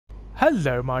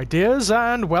Hello my dears,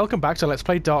 and welcome back to Let's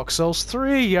Play Dark Souls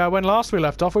 3. When last we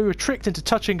left off, we were tricked into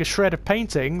touching a shred of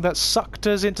painting that sucked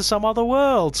us into some other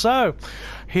world. So,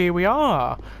 here we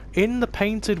are, in the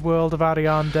painted world of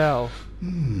Ariandel.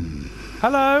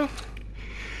 Hello!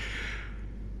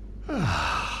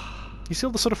 You see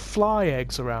all the sort of fly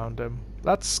eggs around him?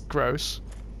 That's gross.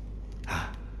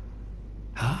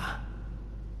 Have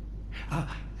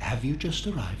you just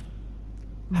arrived?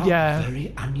 Yeah.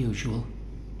 Very unusual.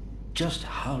 Just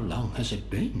how long has it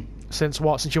been? Since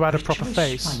what? Since you had a proper Rejoice,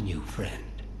 face? my new friend.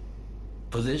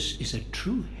 For this is a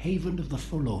true haven of the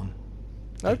forlorn.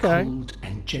 The Okay. cold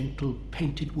and gentle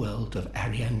painted world of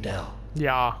Ariandel.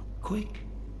 Yeah. Quick,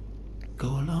 go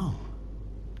along.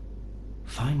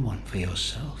 Find one for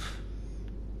yourself.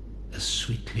 A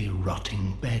sweetly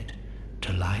rotting bed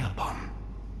to lie upon.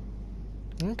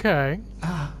 Okay.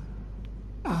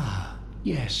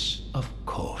 Yes, of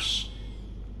course.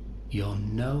 You're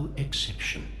no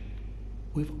exception.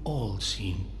 We've all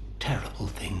seen terrible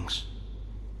things.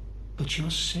 But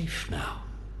you're safe now.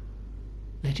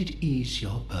 Let it ease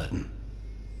your burden.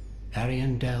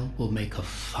 Ariandel will make a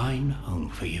fine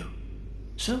home for you.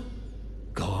 So,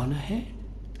 go on ahead,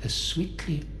 as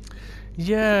sweetly.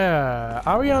 Yeah,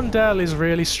 Ariandel is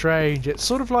really strange. It's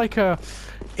sort of like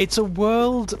it's a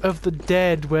world of the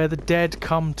dead where the dead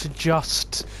come to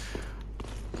just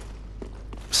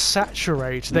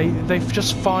saturate. They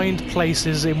just find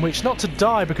places in which not to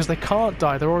die because they can't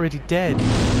die, they're already dead,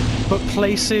 but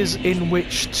places in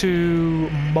which to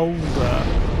moulder,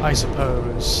 I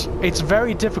suppose. It's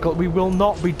very difficult. We will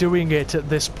not be doing it at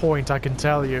this point, I can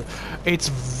tell you. It's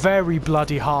very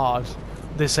bloody hard,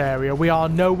 this area. We are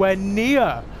nowhere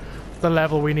near the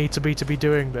level we need to be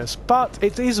doing this, but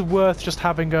it is worth just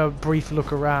having a brief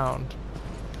look around.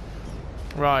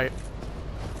 Right.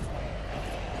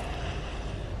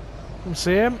 You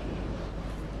see him?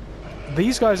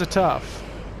 These guys are tough.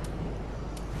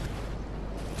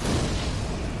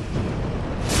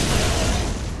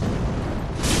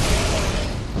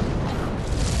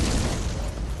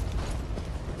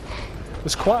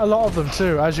 There's quite a lot of them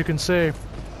too, as you can see.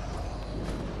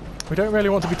 We don't really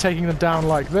want to be taking them down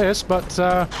like this, but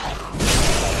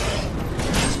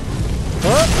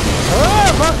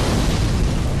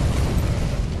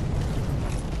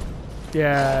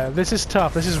yeah, this is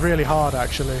tough. This is really hard,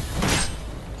 actually.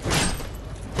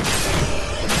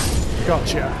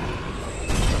 Gotcha.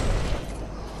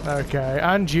 Okay,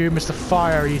 and you, Mr.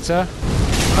 Fire Eater.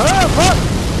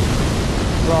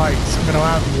 Right, I'm gonna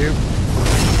have you.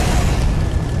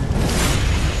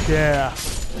 Yeah.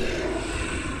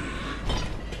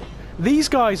 These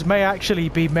guys may actually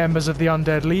be members of the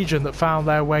Undead Legion that found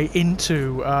their way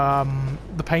into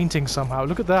the painting somehow.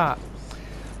 Look at that.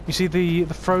 You see the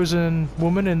frozen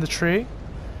woman in the tree?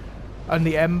 And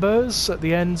the embers at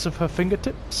the ends of her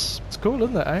fingertips? It's cool,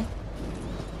 isn't it, eh?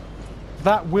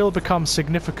 That will become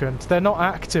significant. They're not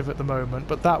active at the moment,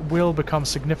 but that will become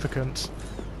significant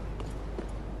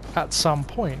at some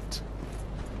point.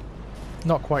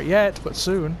 Not quite yet, but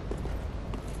soon.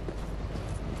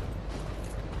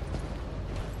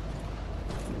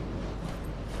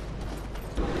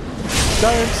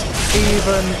 Don't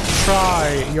even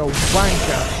try, you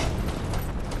wanker.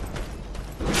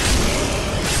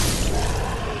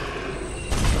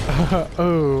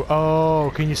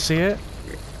 Oh, can you see it?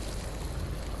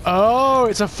 Oh,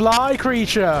 it's a fly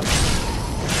creature.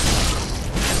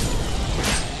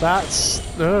 That's,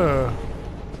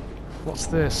 what's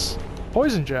this?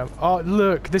 Poison gem. Oh,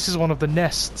 look, this is one of the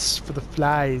nests for the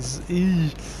flies. Ew.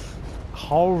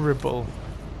 Horrible.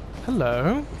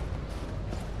 Hello.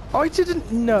 I didn't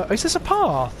know. Is this a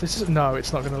path? This is no.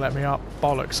 It's not going to let me up.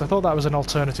 Bollocks! I thought that was an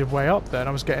alternative way up. Then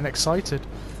I was getting excited.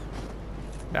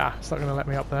 Nah, it's not going to let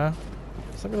me up there.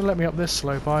 It's not going to let me up this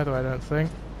slope either. I don't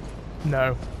think.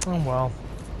 No. Oh well.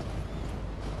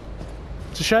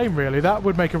 It's a shame, really. That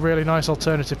would make a really nice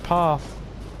alternative path.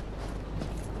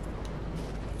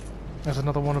 There's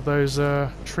another one of those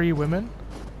tree women.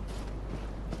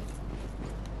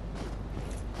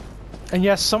 And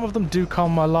yes, some of them do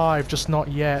come alive, just not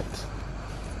yet.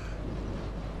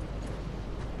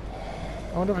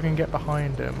 I wonder if I can get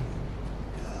behind him.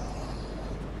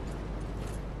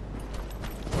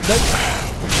 Nope.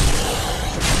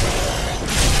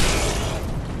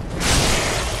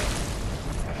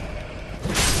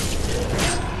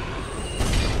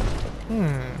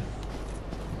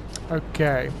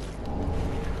 Okay.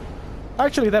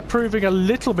 Actually, they're proving a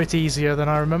little bit easier than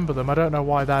I remember them. I don't know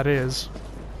why that is.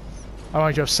 I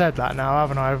might have said that now,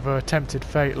 haven't I? I've tempted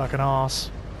fate like an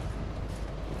arse.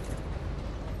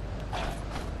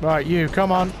 Right, you,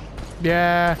 come on.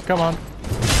 Yeah, come on.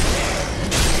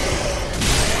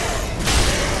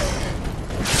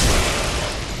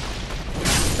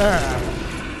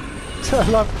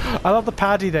 I love the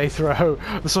paddy they throw.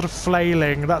 The sort of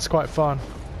flailing. That's quite fun.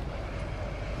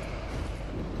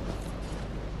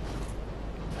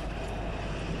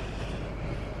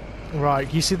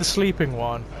 Right, you see the sleeping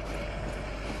one?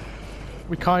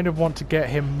 We kind of want to get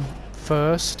him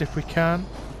first if we can.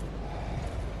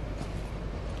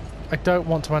 I don't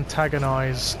want to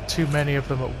antagonize too many of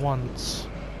them at once.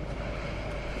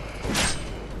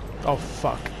 Oh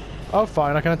fuck. Oh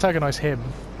fine, I can antagonize him.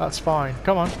 That's fine.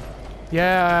 Come on.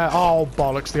 Yeah, oh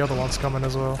bollocks, the other one's coming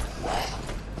as well.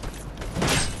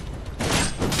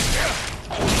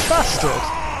 Bastard!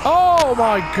 Oh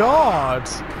my god!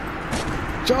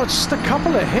 Just a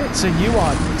couple of hits and you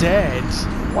are dead.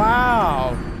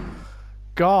 Wow.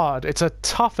 God, it's a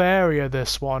tough area,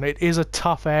 this one. It is a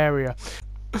tough area.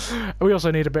 We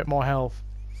also need a bit more health.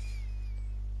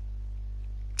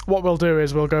 What we'll do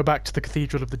is we'll go back to the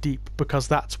Cathedral of the Deep, because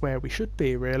that's where we should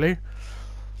be, really.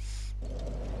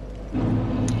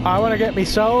 I want to get me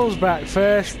souls back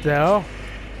first, though.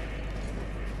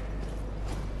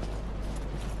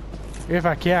 If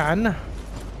I can.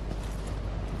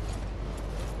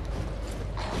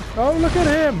 Oh, look at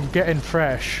him getting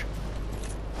fresh.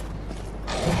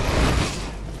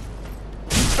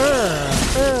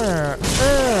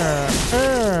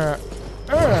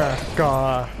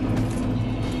 God.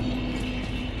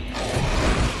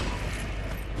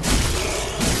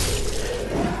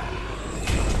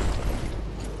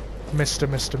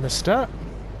 Mister.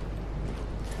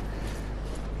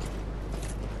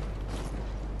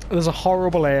 There's a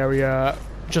horrible area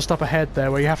just up ahead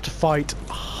there where you have to fight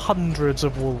hundreds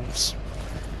of wolves.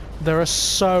 There are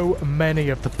so many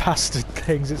of the bastard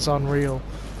things, it's unreal.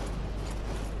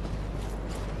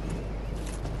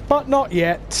 But not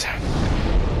yet.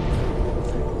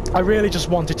 I really just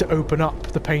wanted to open up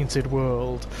the painted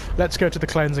world. Let's go to the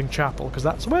cleansing chapel, because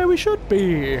that's where we should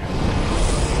be.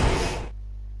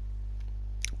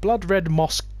 Blood red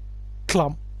moss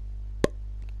clump.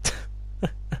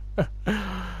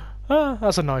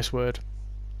 That's a nice word.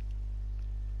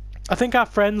 I think our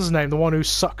friend's name, the one who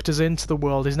sucked us into the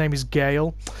world, his name is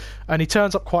Gale, and he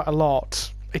turns up quite a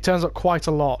lot. He turns up quite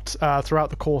a lot throughout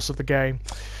the course of the game,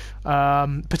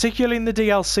 particularly in the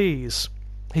DLCs.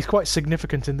 He's quite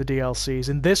significant in the DLCs,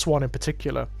 in this one in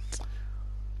particular.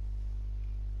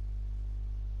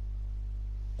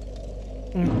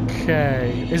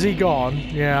 Okay, is he gone?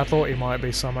 Yeah, I thought he might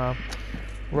be somehow.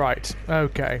 Right,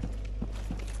 okay.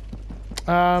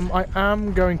 I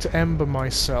am going to ember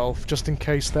myself, just in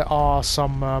case there are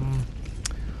some,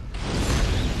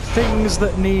 things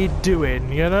that need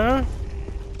doing, you know?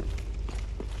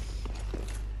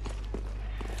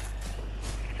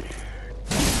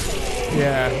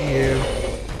 Yeah, you.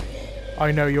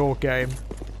 I know your game.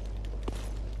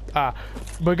 Ah,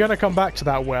 we're gonna come back to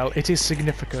that well. It is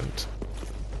significant.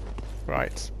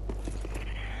 Right.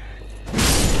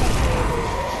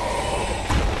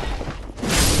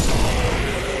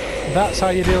 That's how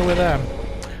you deal with them.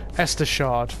 Estus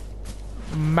Shard.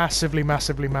 Massively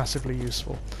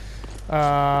useful.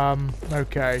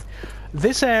 Okay.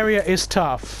 This area is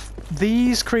tough.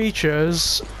 These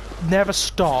creatures never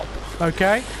stop,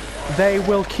 okay? They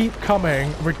will keep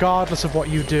coming regardless of what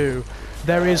you do.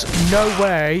 There is no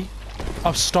way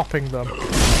of stopping them.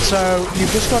 So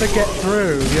you've just got to get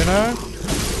through, you know?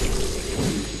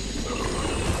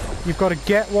 You've got to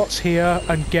get what's here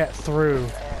and get through.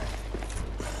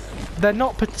 They're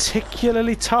not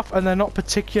particularly tough and they're not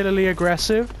particularly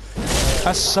aggressive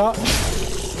as such,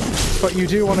 but you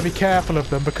do want to be careful of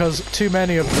them because too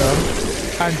many of them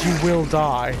and you will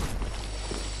die.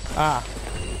 Ah.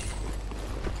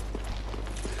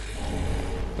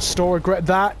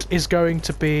 That is going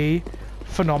to be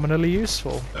phenomenally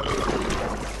useful.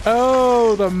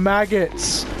 Oh, the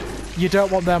maggots! You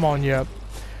don't want them on you.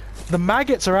 The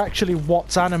maggots are actually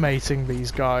what's animating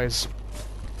these guys.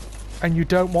 And you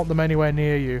don't want them anywhere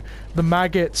near you. The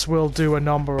maggots will do a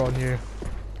number on you.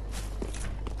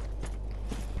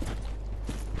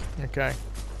 Okay.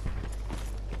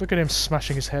 Look at him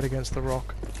smashing his head against the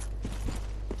rock.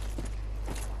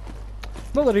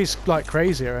 Not that he's, like,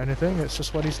 crazy or anything, it's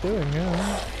just what he's doing,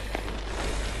 yeah.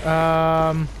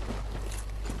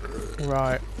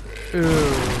 Right.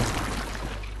 Ooh.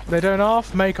 They don't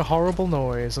half make a horrible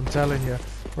noise, I'm telling you.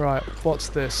 Right, what's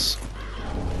this?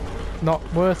 Not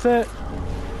worth it.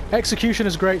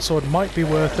 Executioner's Greatsword might be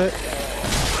worth it.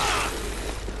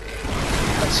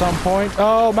 At some point.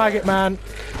 Oh, Maggot Man!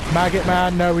 Maggot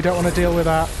Man, no, we don't want to deal with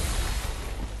that.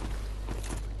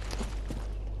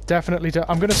 Definitely don't.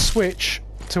 I'm going to switch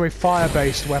to a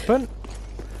fire-based weapon.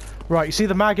 Right, you see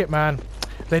the Maggot Man?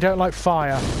 They don't like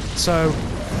fire, so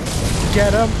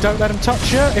Get him. Don't let him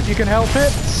touch you if you can help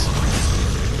it.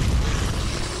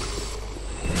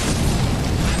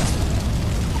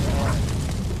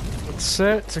 That's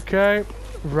it. Okay.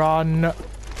 Run.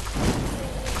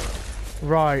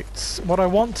 Right. What I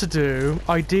want to do,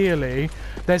 ideally,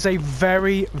 there's a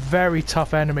very, very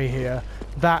tough enemy here.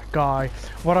 That guy.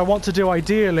 What I want to do,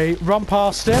 ideally, run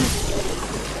past him.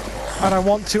 And I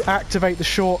want to activate the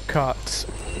shortcut.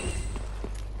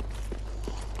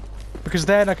 Because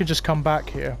then I can just come back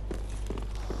here.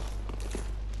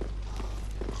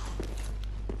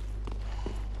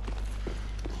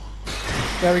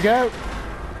 There we go.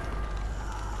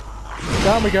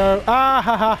 Down we go. Ah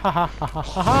ha ha ha ha ha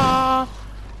ha ha.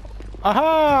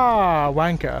 Aha!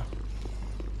 Wanker.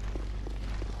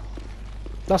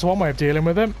 That's one way of dealing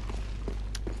with him.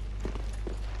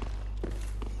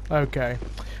 Okay.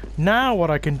 Now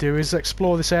what I can do is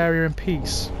explore this area in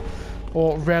peace.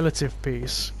 Or relative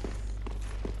peace.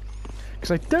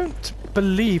 Because I don't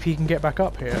believe he can get back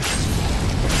up here.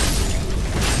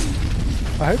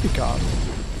 I hope he can't.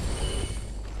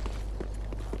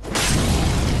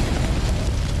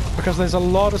 Because there's a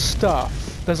lot of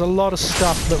stuff. There's a lot of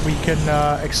stuff that we can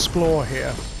explore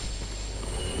here.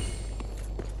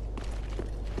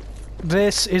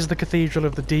 This is the Cathedral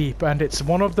of the Deep, and it's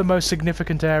one of the most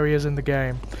significant areas in the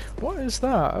game. What is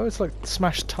that? Oh, it's like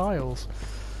smashed tiles.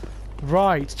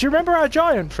 Right. Do you remember our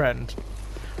giant friend?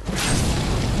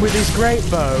 With his great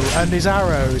bow and his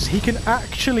arrows, he can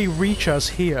actually reach us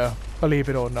here, believe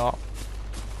it or not.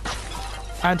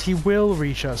 And he will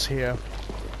reach us here.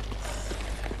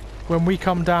 When we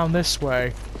come down this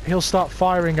way, he'll start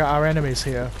firing at our enemies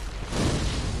here.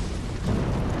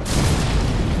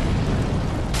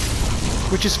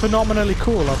 Which is phenomenally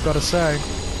cool, I've got to say.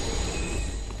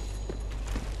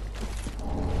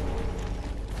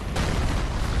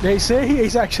 Yeah, you see?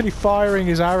 He's actually firing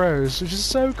his arrows, which is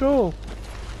so cool.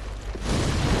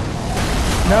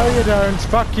 No, you don't.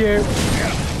 Fuck you.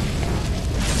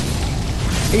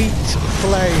 Eat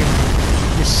flame,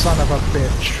 you son of a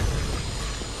bitch.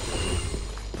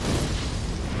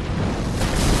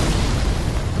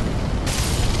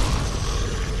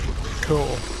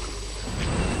 Cool.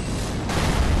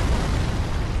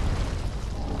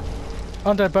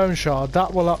 Undead Bone Shard,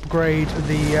 that will upgrade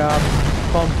the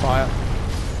bonfire.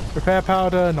 Repair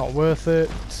powder, not worth it.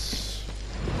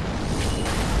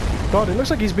 God, it looks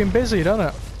like he's been busy, doesn't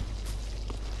it?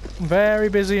 Very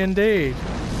busy indeed.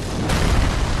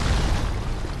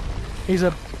 He's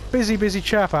a busy, busy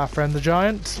chap, our friend the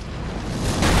giant.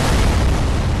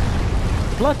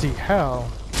 Bloody hell.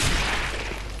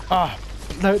 Ah,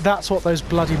 no, that's what those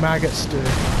bloody maggots do.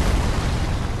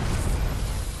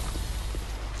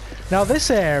 Now this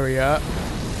area,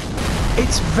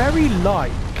 it's very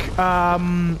like,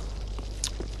 Anor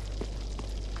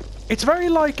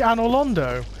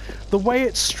Londo. The way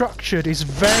it's structured is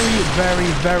very, very,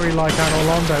 very like Anor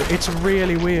Londo. It's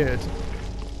really weird.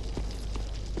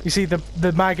 You see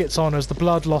the maggots on us, the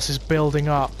blood loss is building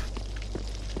up.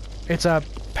 It's a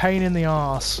pain in the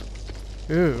arse.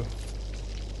 Ooh.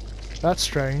 That's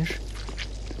strange.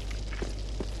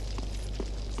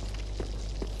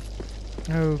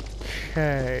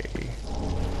 Okay.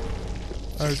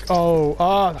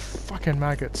 The fucking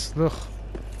maggots. Ugh.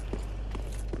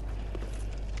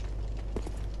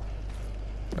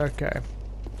 Okay.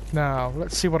 Now,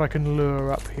 let's see what I can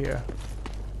lure up here.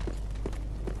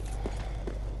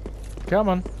 Come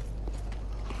on.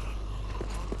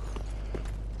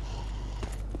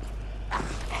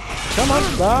 Come on!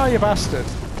 Ah, you bastard!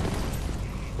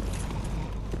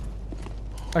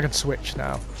 I can switch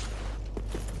now.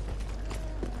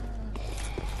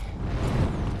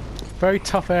 Very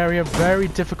tough area, very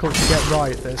difficult to get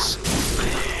right, this.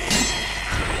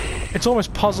 It's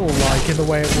almost puzzle-like in the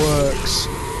way it works.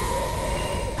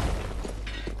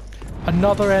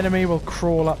 Another enemy will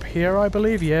crawl up here, I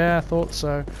believe. Yeah, I thought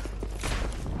so.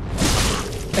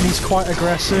 And he's quite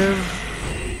aggressive.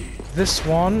 This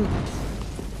one,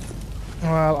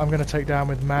 well, I'm going to take down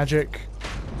with magic.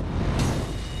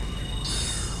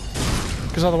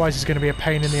 Because otherwise he's going to be a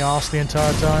pain in the arse the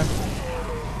entire time.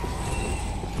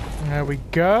 There we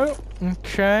go.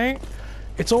 Okay.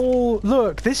 It's all...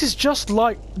 Look, this is just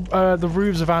like the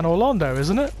roofs of Anor Londo,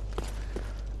 isn't it?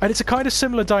 And it's a kind of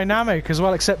similar dynamic as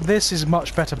well, except this is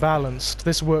much better balanced.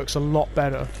 This works a lot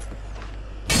better.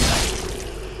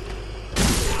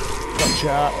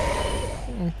 Gotcha.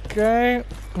 Okay.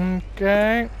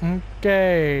 Okay.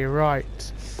 Okay.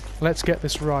 Right. Let's get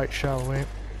this right, shall we?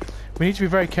 We need to be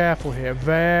very careful here.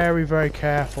 Very, very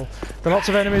careful. There are lots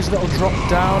of enemies that will drop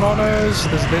down on us.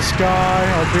 There's this guy,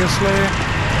 obviously.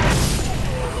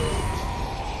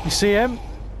 You see him?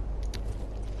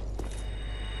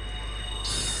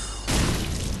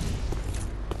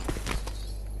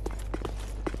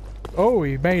 Oh,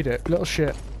 he made it. Little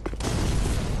shit.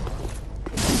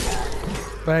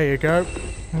 There you go.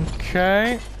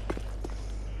 Okay.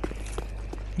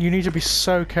 You need to be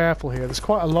so careful here. There's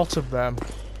quite a lot of them.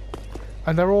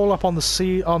 And they're all up on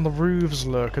the roofs,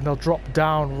 look, and they'll drop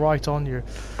down right on you.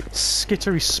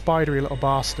 Skittery, spidery little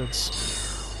bastards.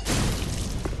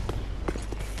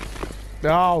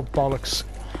 Oh, bollocks.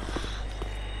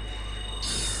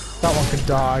 That one can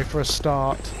die for a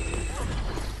start.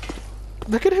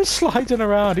 Look at him sliding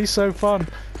around, he's so fun.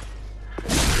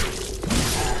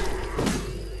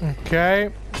 Okay,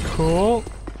 cool.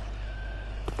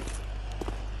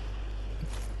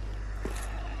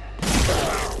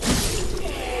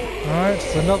 Alright,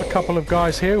 there's another couple of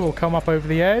guys here who will come up over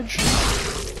the edge.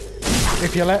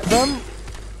 If you let them.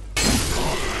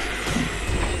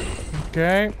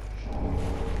 Okay.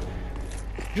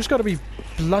 You just got to be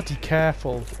bloody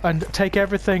careful and take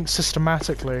everything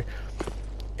systematically.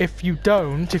 If you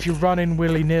don't, if you run in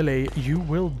willy-nilly, you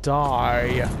will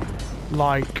die.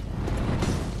 Like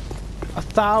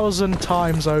 1,000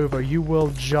 times over, you will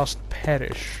just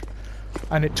perish.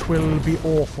 And it will be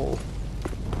awful.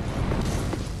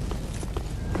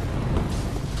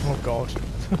 Oh god.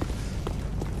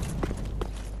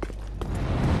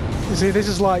 You see, this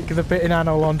is like the bit in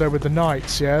Anno Londo with the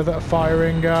knights, yeah, that are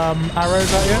firing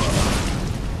arrows at you.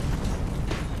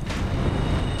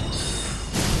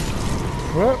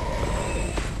 Whoop.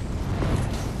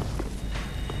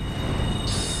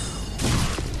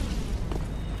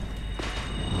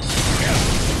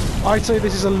 I'd say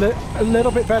this is a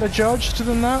little bit better judged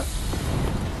than that.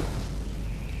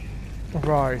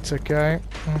 Right, okay.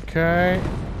 Okay.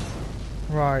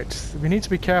 Right, we need to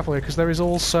be careful here because there is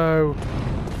also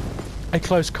a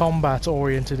close combat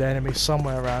oriented enemy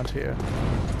somewhere around here.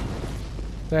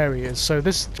 There he is. So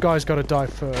this guy's got to die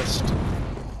first.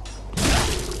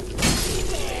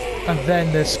 And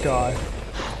then this guy.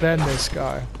 Then this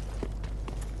guy.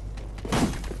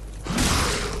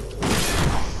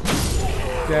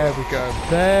 There we go.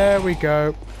 There we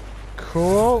go.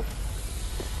 Cool.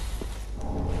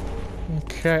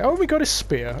 Okay. Oh, we got a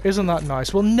spear. Isn't that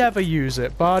nice? We'll never use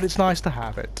it, but it's nice to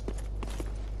have it.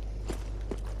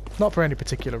 Not for any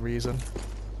particular reason.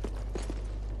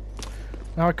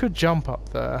 Now I could jump up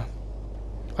there.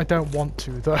 I don't want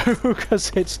to though,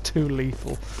 because it's too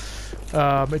lethal.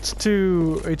 Oh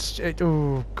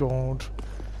god.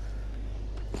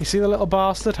 You see the little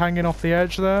bastard hanging off the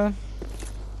edge there?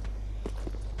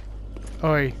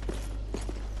 Oi.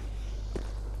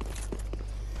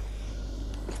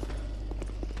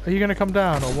 Are you gonna come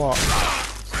down or what?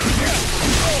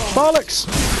 Bollocks!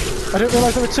 I didn't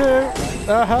realise there were two!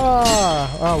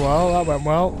 Aha! Oh well, that went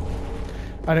well.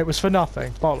 And it was for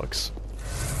nothing. Bollocks.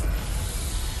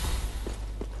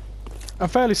 I'm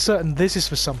fairly certain this is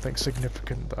for something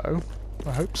significant though.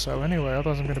 I hope so anyway,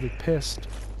 otherwise I'm going to be pissed.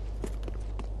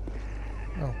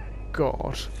 Oh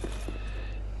god.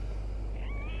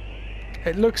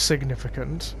 It looks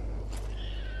significant.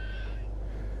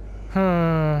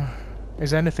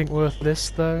 Is anything worth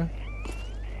this though?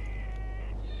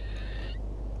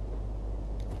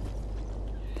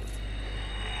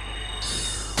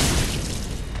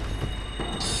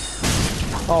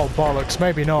 Oh bollocks,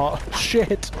 maybe not.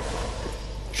 Shit!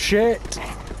 Shit!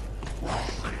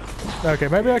 Okay,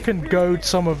 maybe I can goad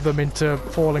some of them into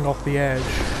falling off the edge.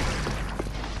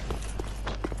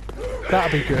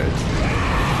 That'd be good.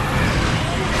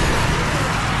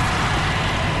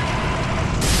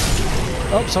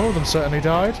 Oh, some of them certainly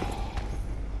died.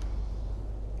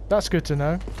 That's good to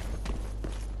know.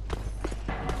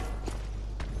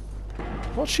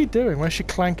 What's she doing? Where's she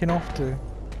clanking off to?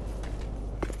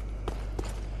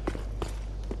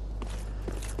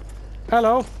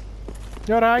 Hello.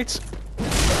 You alright?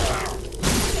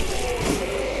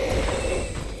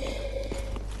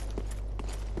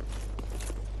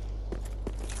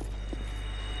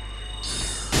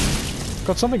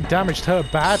 God, something damaged her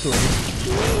badly.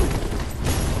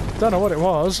 Don't know what it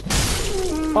was.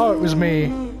 Oh, it was me.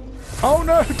 Oh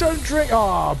no, don't drink!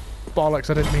 Oh, bollocks,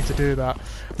 I didn't mean to do that.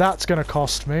 That's gonna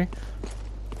cost me.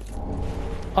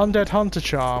 Undead Hunter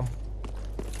Charm.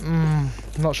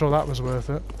 Not sure that was worth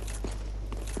it.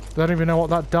 I don't even know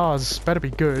what that does. Better be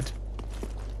good.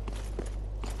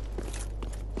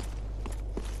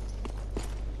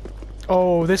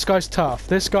 Oh, this guy's tough.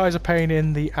 This guy's a pain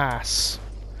in the ass.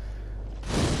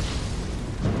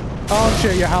 Aren't you,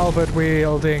 you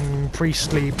halberd-wielding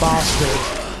priestly bastard?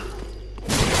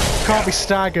 Can't be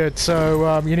staggered,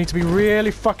 so you need to be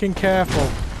really fucking careful.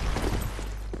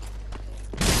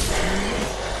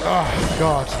 Oh,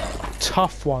 God.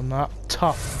 Tough one, that.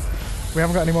 Tough. We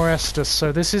haven't got any more Estus,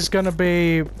 so this is going to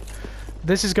be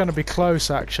This is going to be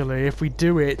close, actually. If we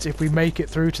do it, if we make it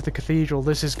through to the cathedral,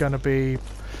 this is going to be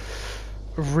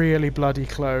really bloody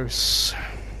close.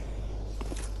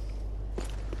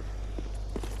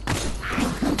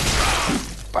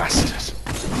 Bastard.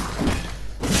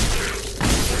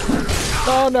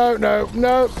 Oh, no, no,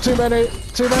 no. Too many.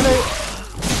 Too many.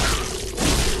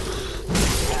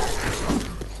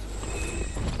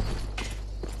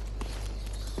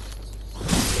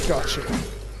 Gotcha.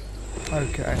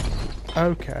 Okay.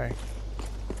 Okay.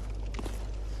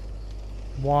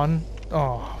 One.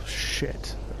 Oh,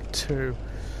 shit. Two.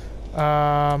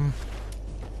 Right.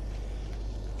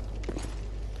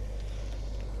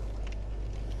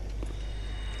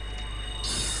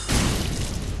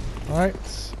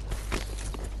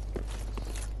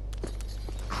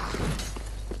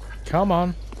 Come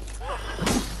on.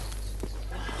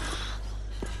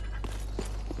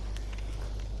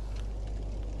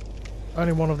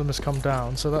 Only one of them has come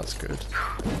down, so that's good.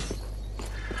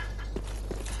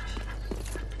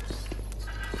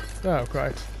 Oh,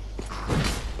 great.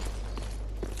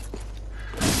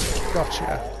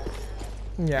 Gotcha.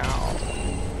 Yeah.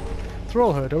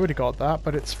 Thrall hood, already got that,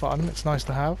 but it's fun. It's nice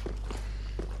to have.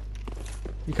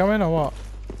 You come in or what?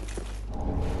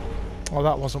 Oh,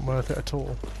 that wasn't worth it at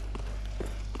all.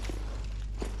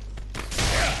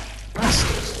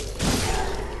 Bastard.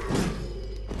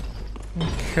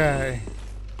 Okay.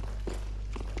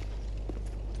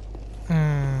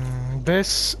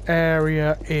 This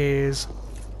area is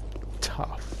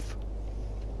tough.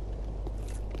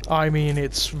 I mean,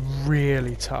 it's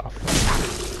really tough.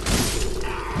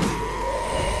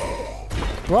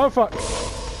 Whoa, fuck!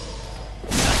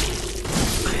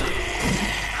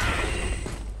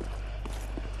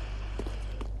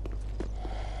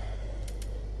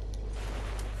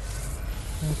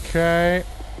 Okay.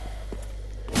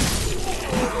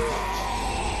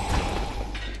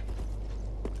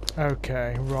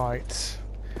 Okay, right.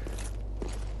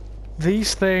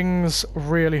 These things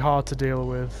really hard to deal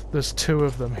with. There's two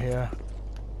of them here.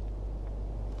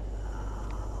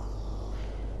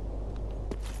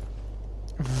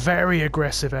 Very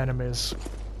aggressive enemies.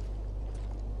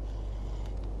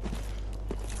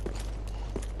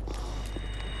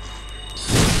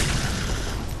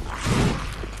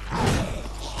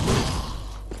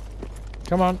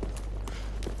 Come on.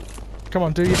 Come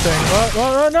on, do your thing. Oh,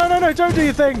 oh, no, no, no, don't do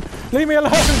your thing! Leave me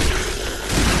alone!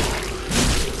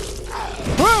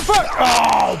 Oh, fuck!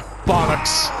 Oh,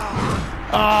 bollocks!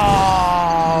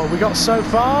 Oh, we got so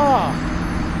far!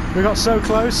 We got so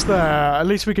close there. At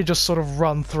least we could just sort of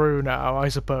run through now, I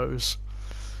suppose.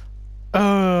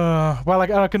 Well,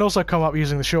 I can also come up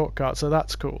using the shortcut, so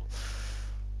that's cool.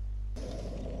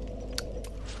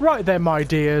 Right then, my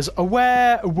dears,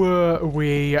 where were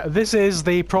we? This is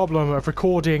the problem of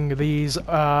recording these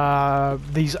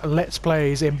Let's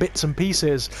Plays in bits and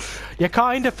pieces. You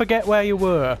kind of forget where you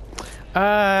were.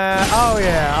 Oh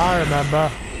yeah, I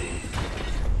remember.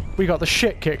 We got the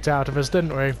shit kicked out of us,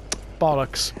 didn't we?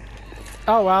 Bollocks.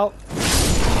 Oh well.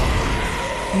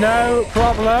 No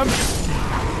problem.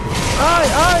 Aye,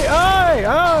 aye, aye!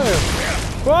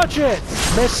 Oh! Watch it,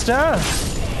 mister!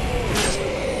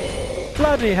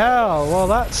 Bloody hell! Well,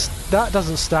 that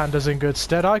doesn't stand us in good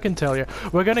stead, I can tell you.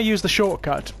 We're going to use the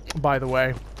shortcut, by the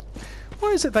way.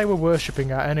 What is it they were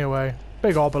worshipping at, anyway?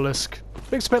 Big obelisk.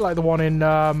 It's a bit like the one in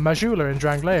Majula in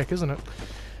Drangleic, isn't it?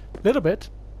 Little bit.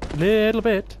 Little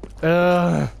bit.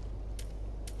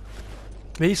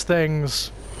 These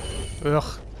things...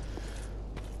 Ugh.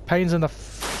 Pains in the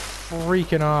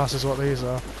freaking arse is what these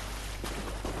are.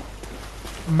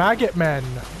 Maggot men.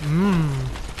 Mmm.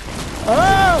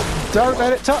 Oh! Don't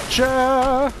let it touch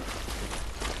her!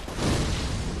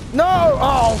 No!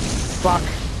 Oh, fuck.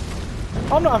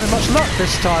 I'm not having much luck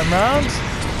this time round.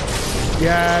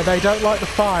 Yeah, they don't like the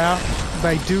fire.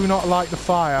 They do not like the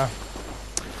fire.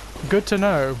 Good to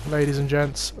know, ladies and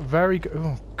gents. Very good.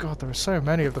 Oh, God, there are so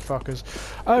many of the fuckers.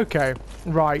 Okay,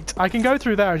 right. I can go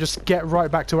through there and just get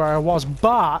right back to where I was,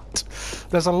 but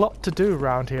there's a lot to do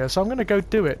around here, so I'm going to go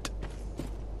do it.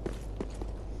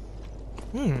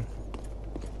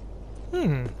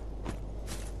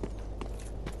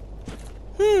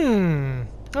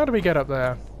 How do we get up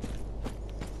there?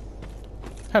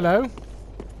 Hello?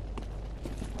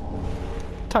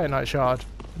 Titanite shard.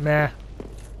 Meh.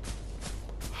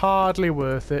 Hardly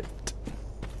worth it.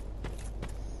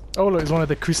 Oh look, it's one of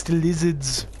the crystal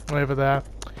lizards over there.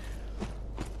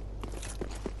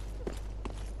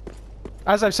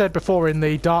 As I've said before in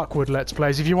the Darkwood Let's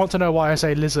Plays, if you want to know why I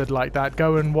say lizard like that,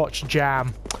 go and watch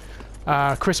Jam.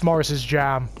 Chris Morris's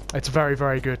Jam. It's very,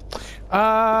 very good.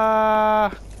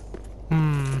 I'm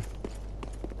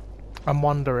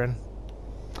wondering.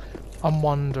 I'm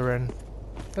wondering.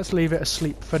 Let's leave it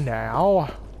asleep for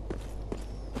now.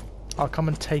 I'll come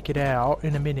and take it out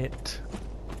in a minute.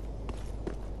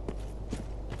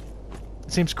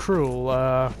 It seems cruel,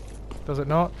 does it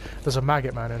not? There's a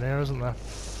maggot man in here, isn't there?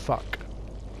 Fuck.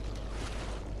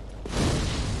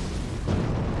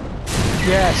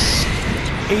 Yes!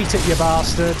 Eat it, you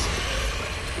bastard!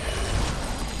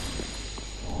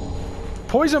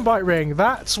 Poison bite ring,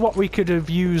 that's what we could have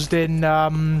used in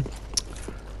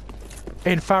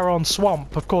Farron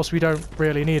Swamp. Of course, we don't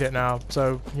really need it now,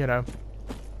 so, you know.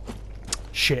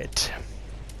 Shit.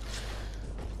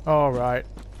 Alright.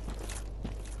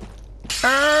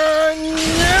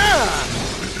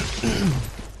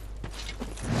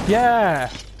 Yeah! Yeah!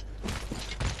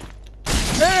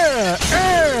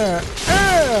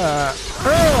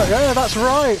 Yeah, that's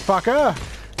right, fucker!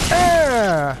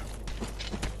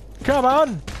 Come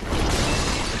on!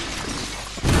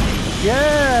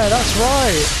 Yeah, that's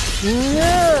right!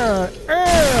 Yeah!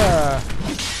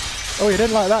 Oh, you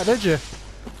didn't like that, did you?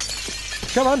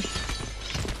 Come on!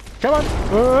 Come on!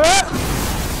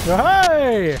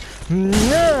 Hey!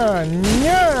 Yeah!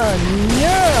 Yeah!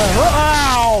 Yeah!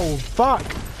 Ow! Fuck!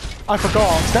 I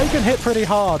forgot. They can hit pretty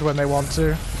hard when they want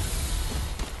to.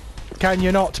 Can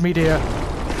you not, me dear?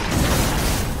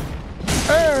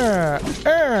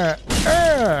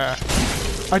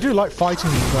 I do like fighting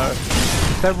them though.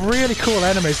 They're really cool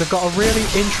enemies. They've got a really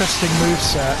interesting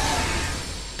moveset.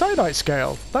 Dynamite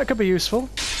scale. That could be useful.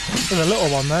 There's a little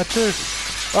one there too.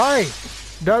 Aye!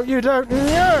 Don't.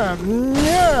 Yeah!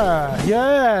 Yeah!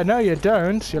 Yeah! No, you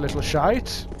don't, you little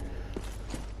shite.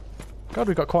 God,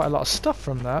 we got quite a lot of stuff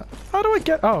from that. How do I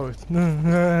get... Oh.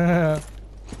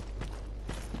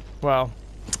 Well.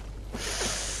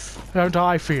 Don't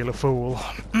I feel a fool?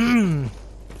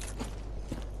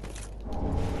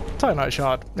 Titanite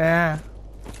shard. Nah.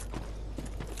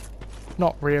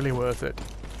 Not really worth it.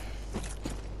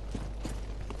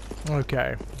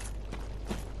 Okay.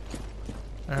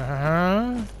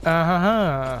 There's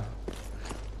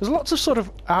lots of sort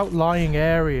of outlying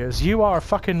areas. You are a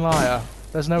fucking liar.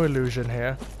 There's no illusion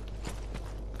here.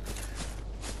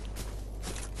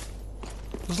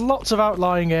 There's lots of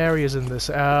outlying areas in this.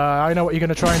 I know what you're going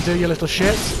to try and do, you little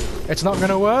shit. It's not going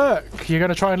to work. You're going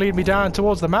to try and lead me down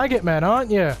towards the maggot men, aren't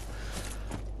you?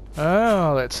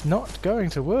 Oh, it's not going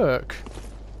to work.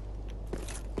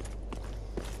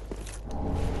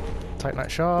 Titanite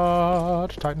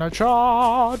shard. Titanite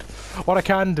shard. What I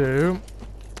can do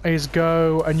is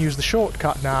go and use the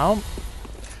shortcut now.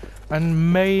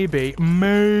 And maybe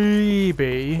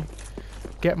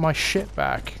get my shit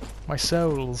back. My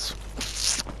souls.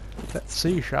 Let's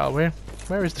see, shall we?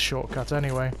 Where is the shortcut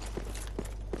anyway?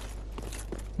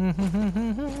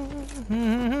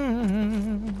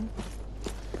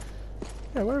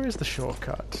 Yeah, where is the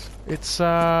shortcut? It's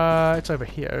over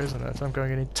here, isn't it? I'm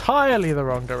going in entirely the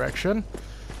wrong direction.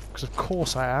 Because of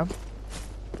course I am.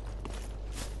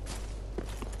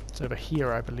 It's over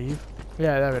here, I believe.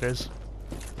 Yeah, there it is.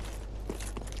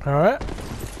 Alright.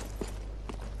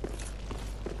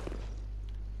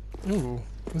 Ooh,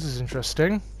 this is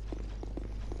interesting.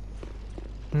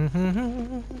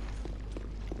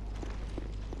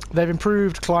 They've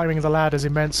improved climbing the ladders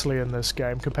immensely in this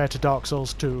game compared to Dark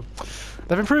Souls 2.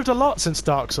 They've improved a lot since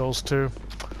Dark Souls 2,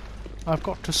 I've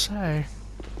got to say.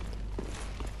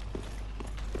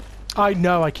 I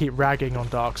know I keep ragging on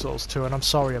Dark Souls 2 and I'm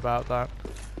sorry about that.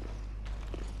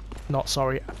 Not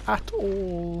sorry at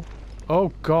all.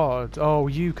 Oh god, oh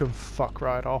you can fuck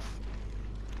right off.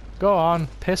 Go on,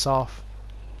 piss off.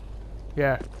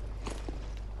 Yeah.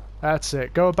 That's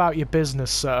it, go about your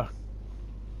business, sir.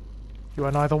 You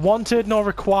are neither wanted nor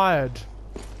required.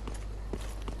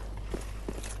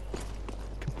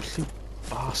 Complete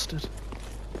bastard.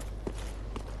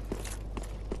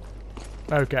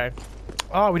 Okay.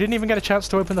 Oh, we didn't even get a chance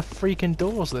to open the freaking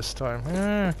doors this time.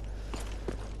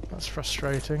 That's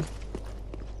frustrating.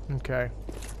 Okay.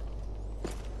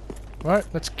 Right,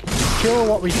 let's kill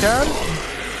what we can.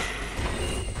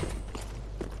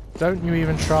 Don't you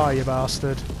even try, you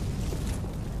bastard.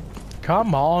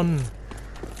 Come on.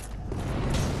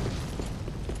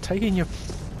 Taking your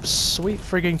sweet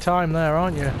frigging time there,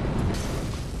 aren't you?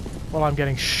 Well, I'm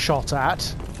getting shot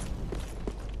at.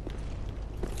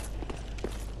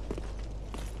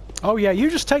 Oh yeah,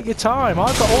 you just take your time.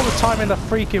 I've got all the time in the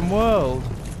freaking world.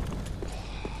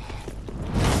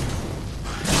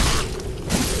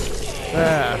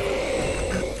 There.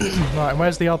 Right, and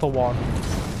where's the other one?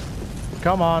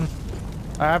 Come on.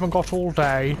 I haven't got all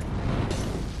day.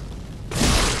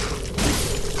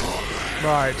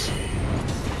 Right.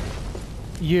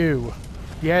 You.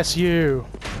 Yes, you.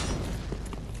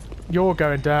 You're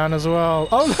going down as well.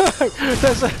 Oh look!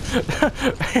 There's a...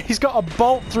 He's got a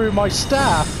bolt through my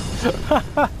staff!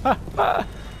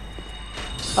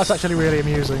 That's actually really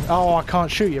amusing. Oh, I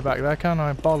can't shoot you back there, can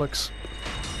I? Bollocks.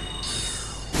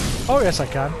 Oh yes I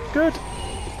can. Good.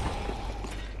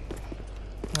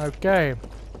 Okay.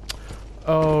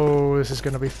 Oh, this is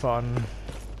going to be fun.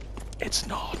 It's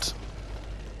not.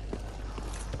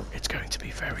 It's going to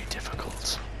be very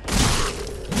difficult.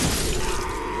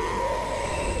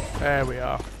 There we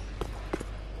are.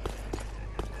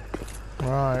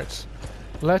 Right.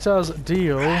 Let us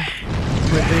deal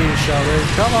with these, shall we?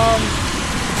 Come on!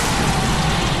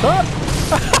 Ah!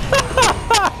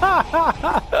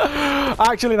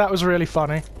 Actually, that was really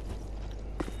funny.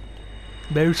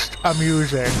 Most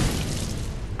amusing.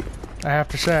 I have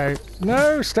to say.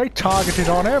 No, stay targeted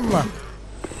on him!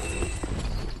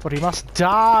 But he must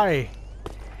die!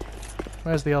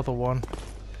 Where's the other one?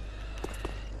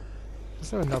 Is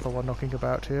there another one knocking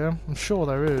about here? I'm sure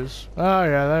there is. Oh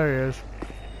yeah, there he is.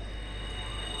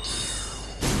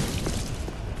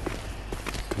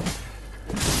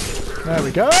 There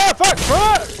we go. Ah, fuck!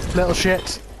 Fuck! Little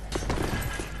shit.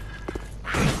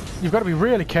 You've got to be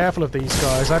really careful of these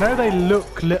guys. I know they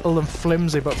look little and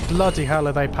flimsy, but bloody hell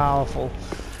are they powerful.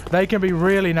 They can be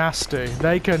really nasty.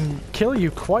 They can kill you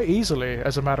quite easily,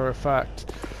 as a matter of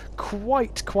fact.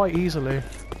 Quite easily.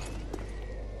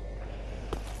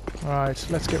 Right,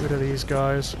 let's get rid of these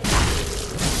guys.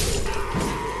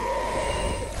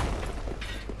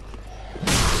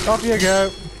 Off you go.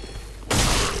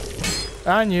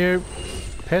 And you.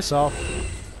 Piss off.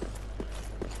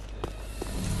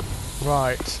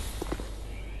 Right.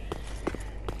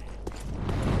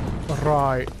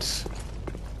 Right.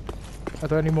 Are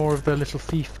there any more of the little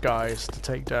thief guys to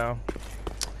take down?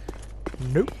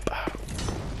 Nope.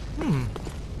 Hmm.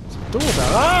 There's a door there.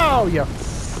 Oh, you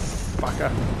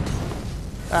fucker.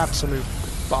 Absolute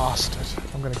bastard.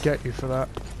 I'm gonna get you for that.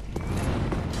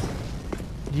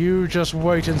 You just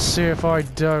wait and see if I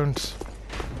don't.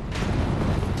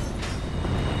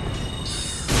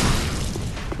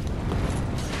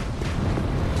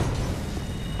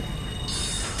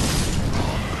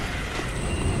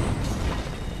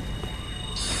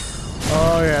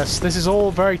 Oh yes, this is all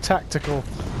very tactical.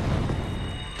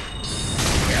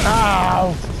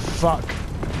 Ow! Fuck.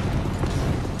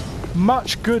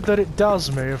 Much good that it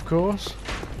does me, of course.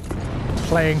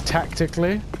 Playing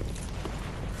tactically.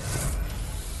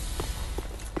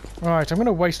 Right, I'm going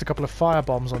to waste a couple of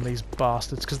firebombs on these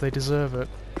bastards because they deserve it.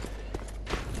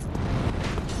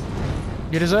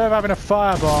 You deserve having a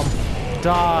firebomb.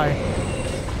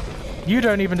 Die. You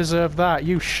don't even deserve that.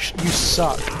 You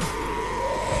suck.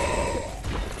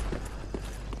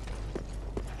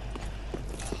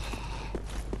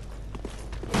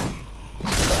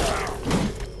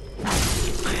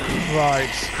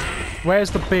 Right. Where's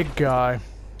the big guy?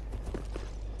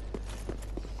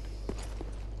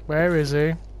 Where is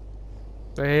he?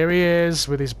 There he is,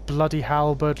 with his bloody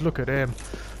halberd. Look at him.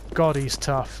 God, he's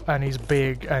tough, and he's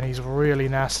big, and he's really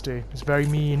nasty. He's very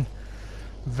mean.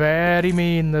 Very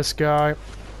mean, this guy.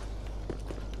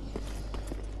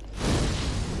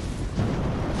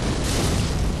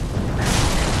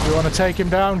 You want to take him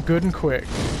down? Good and quick.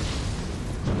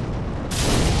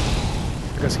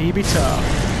 Because he be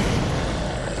tough.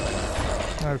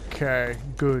 Okay,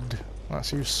 good.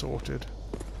 That's you sorted.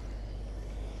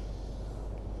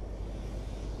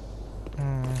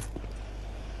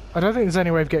 I don't think there's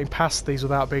any way of getting past these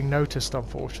without being noticed,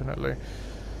 unfortunately.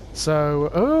 So,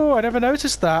 oh, I never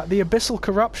noticed that. The abyssal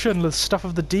corruption, the stuff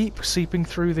of the deep seeping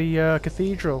through the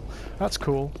cathedral. That's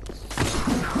cool.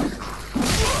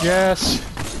 Yes.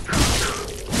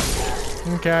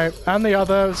 Okay, and the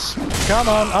others. Come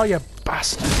on. Oh, you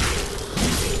bastard.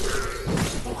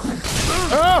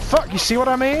 Oh, fuck, you see what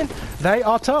I mean? They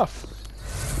are tough.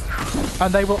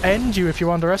 And they will end you if you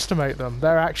underestimate them.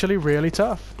 They're actually really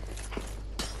tough.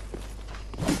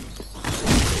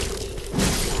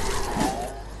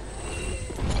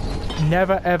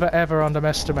 Never, ever, ever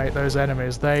underestimate those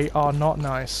enemies. They are not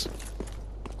nice.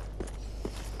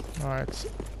 Alright.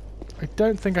 I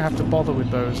don't think I have to bother with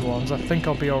those ones. I think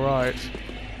I'll be alright.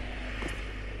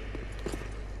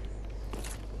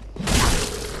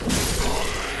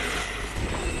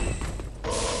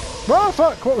 Oh,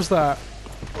 fuck! What was that?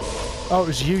 Oh, it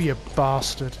was you, you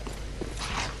bastard.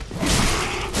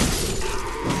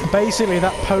 Basically,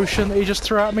 that potion that he just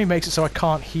threw at me makes it so I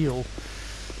can't heal.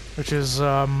 Which is,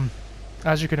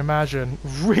 as you can imagine,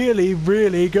 really,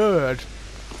 really good.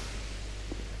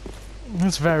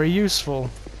 It's very useful.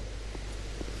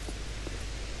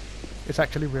 It's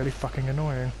actually really fucking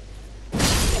annoying.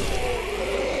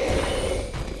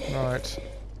 Right.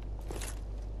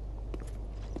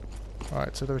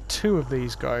 Right, so there are 2 of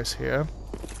these guys here.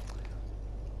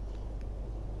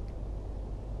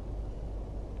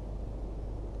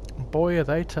 Boy, are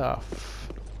they tough.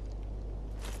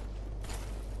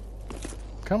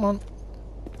 Come on.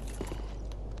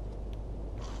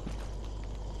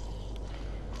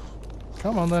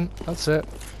 Come on then, that's it.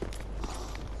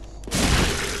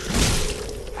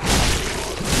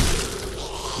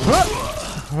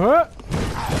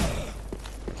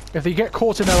 If you get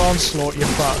caught in their onslaught, you're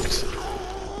fucked.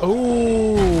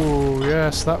 Oh,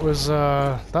 yes, that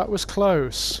was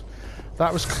close.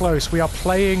 That was close. We are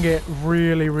playing it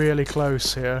really, really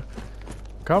close here.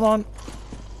 Come on.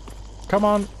 Come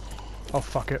on. Oh,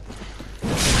 fuck it.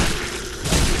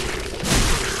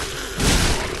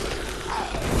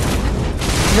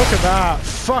 Look at that.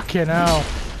 Fucking hell.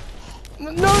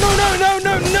 No, no, no, no,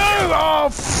 no, no! Oh,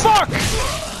 fuck!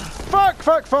 Fuck,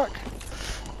 fuck, fuck.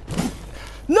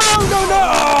 No, no, no!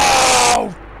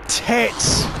 Oh,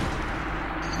 tits!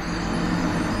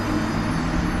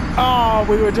 Oh,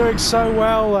 we were doing so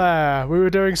well there. We were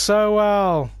doing so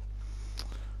well.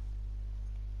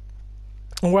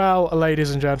 Well,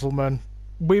 ladies and gentlemen,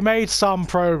 we made some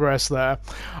progress there.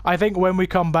 I think when we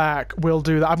come back, we'll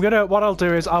do that. What I'll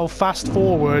do is I'll fast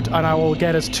forward and I will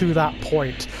get us to that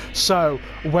point. So,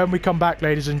 when we come back,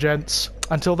 ladies and gents,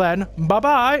 until then,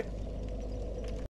 bye-bye!